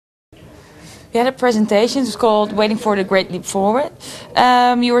You had a presentation. It's called "Waiting for the Great Leap Forward."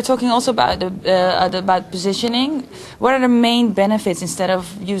 You were talking also about positioning. What are the main benefits instead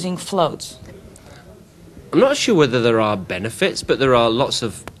of using floats? I'm not sure whether there are benefits, but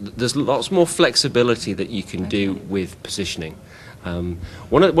there's lots more flexibility that you can do with positioning.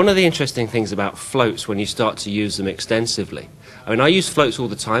 One of the interesting things about floats when you start to use them extensively, I mean, I use floats all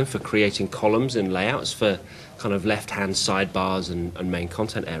the time for creating columns and layouts for kind of left-hand sidebars and main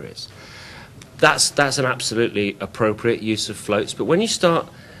content areas. That's an absolutely appropriate use of floats. But when you start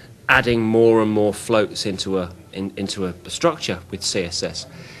adding more and more floats into a structure with CSS,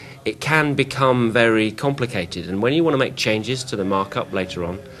 it can become very complicated. And when you want to make changes to the markup later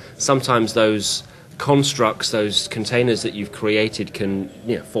on, sometimes those constructs, those containers that you've created can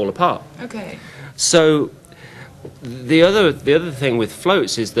fall apart. Okay. So the other thing with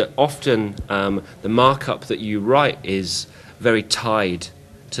floats is that often the markup that you write is very tied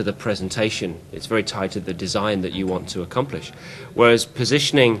to the presentation. It's very tied to the design that you want to accomplish. Whereas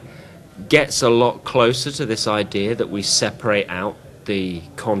positioning gets a lot closer to this idea that we separate out the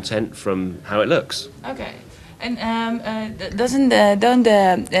content from how it looks. Okay. And don't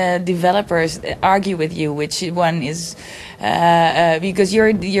the developers argue with you which one is because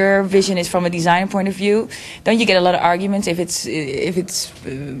your vision is from a design point of view? Don't you get a lot of arguments if it's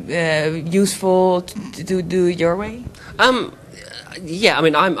useful to do it your way? Yeah, I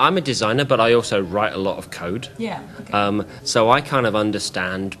mean, I'm a designer, but I also write a lot of code. Yeah. Okay. So I kind of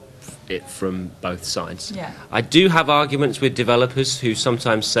understand it from both sides. Yeah. I do have arguments with developers who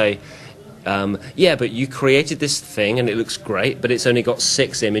sometimes say, yeah, but you created this thing and it looks great, but it's only got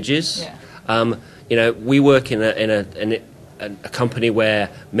 6 images. Yeah. We work in a company where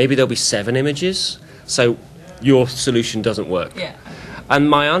maybe there'll be 7 images, so your solution doesn't work. Yeah. And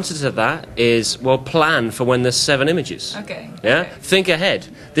my answer to that is, well, plan for when there's 7 images. Okay. Yeah. Okay. Think ahead.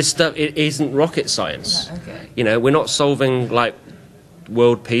 This stuff, it isn't rocket science. No, okay. We're not solving like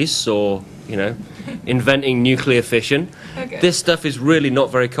world peace or inventing nuclear fission. Okay. This stuff is really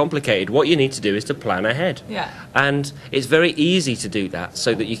not very complicated. What you need to do is to plan ahead. Yeah. And it's very easy to do that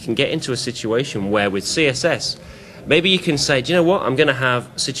so that you can get into a situation where with CSS, maybe you can say, do you know what, I'm going to have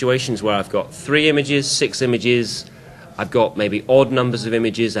situations where I've got 3 images, 6 images, I've got maybe odd numbers of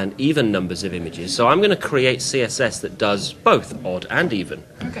images and even numbers of images. So I'm going to create CSS that does both odd and even.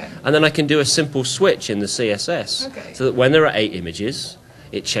 Okay. And then I can do a simple switch in the CSS so that when there are 8 images,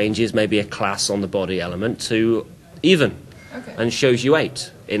 it changes maybe a class on the body element to even and shows you 8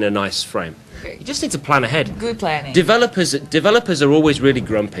 in a nice frame. Okay. You just need to plan ahead. Good planning. Developers are always really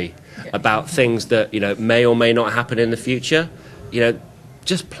grumpy about things that may or may not happen in the future.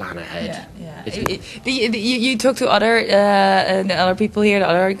 Just plan ahead. Yeah. You talk to other people here, the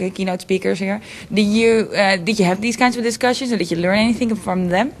other keynote speakers here. Did you have these kinds of discussions, or did you learn anything from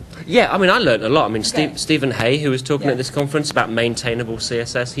them? Yeah, I mean, I learned a lot. I mean, Stephen Hay, who was talking at this conference about maintainable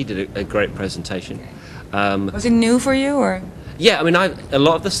CSS, he did a great presentation. Okay. Was it new for you, or? Yeah, I mean, a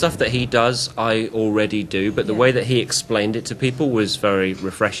lot of the stuff that he does, I already do, but the way that he explained it to people was very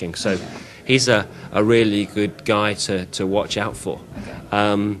refreshing. So he's a really good guy to watch out for.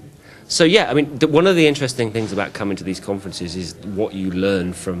 Okay. So yeah, I mean, one of the interesting things about coming to these conferences is what you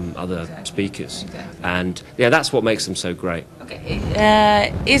learn from other speakers. Exactly. And yeah, that's what makes them so great. Okay.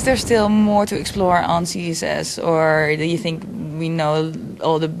 Is there still more to explore on CSS, or do you think we know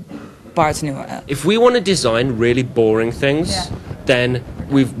all the parts new? If we want to design really boring things, then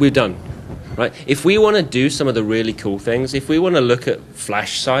we're done. Right? If we want to do some of the really cool things, if we want to look at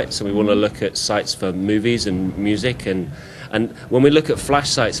Flash sites and we want to look at sites for movies and music, and when we look at Flash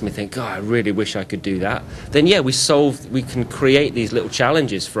sites and we think, I really wish I could do that, then yeah, we can create these little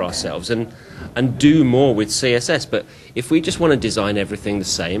challenges for ourselves and do more with CSS. But if we just want to design everything the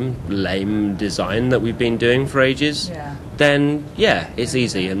same, lame design that we've been doing for ages, then yeah, it's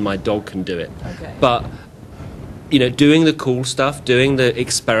easy and my dog can do it. Okay. But doing the cool stuff, doing the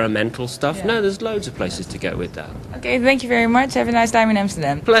experimental stuff, no, there's loads of places to go with that. Okay, thank you very much. Have a nice time in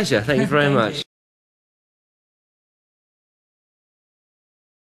Amsterdam. Pleasure. Thank you very much.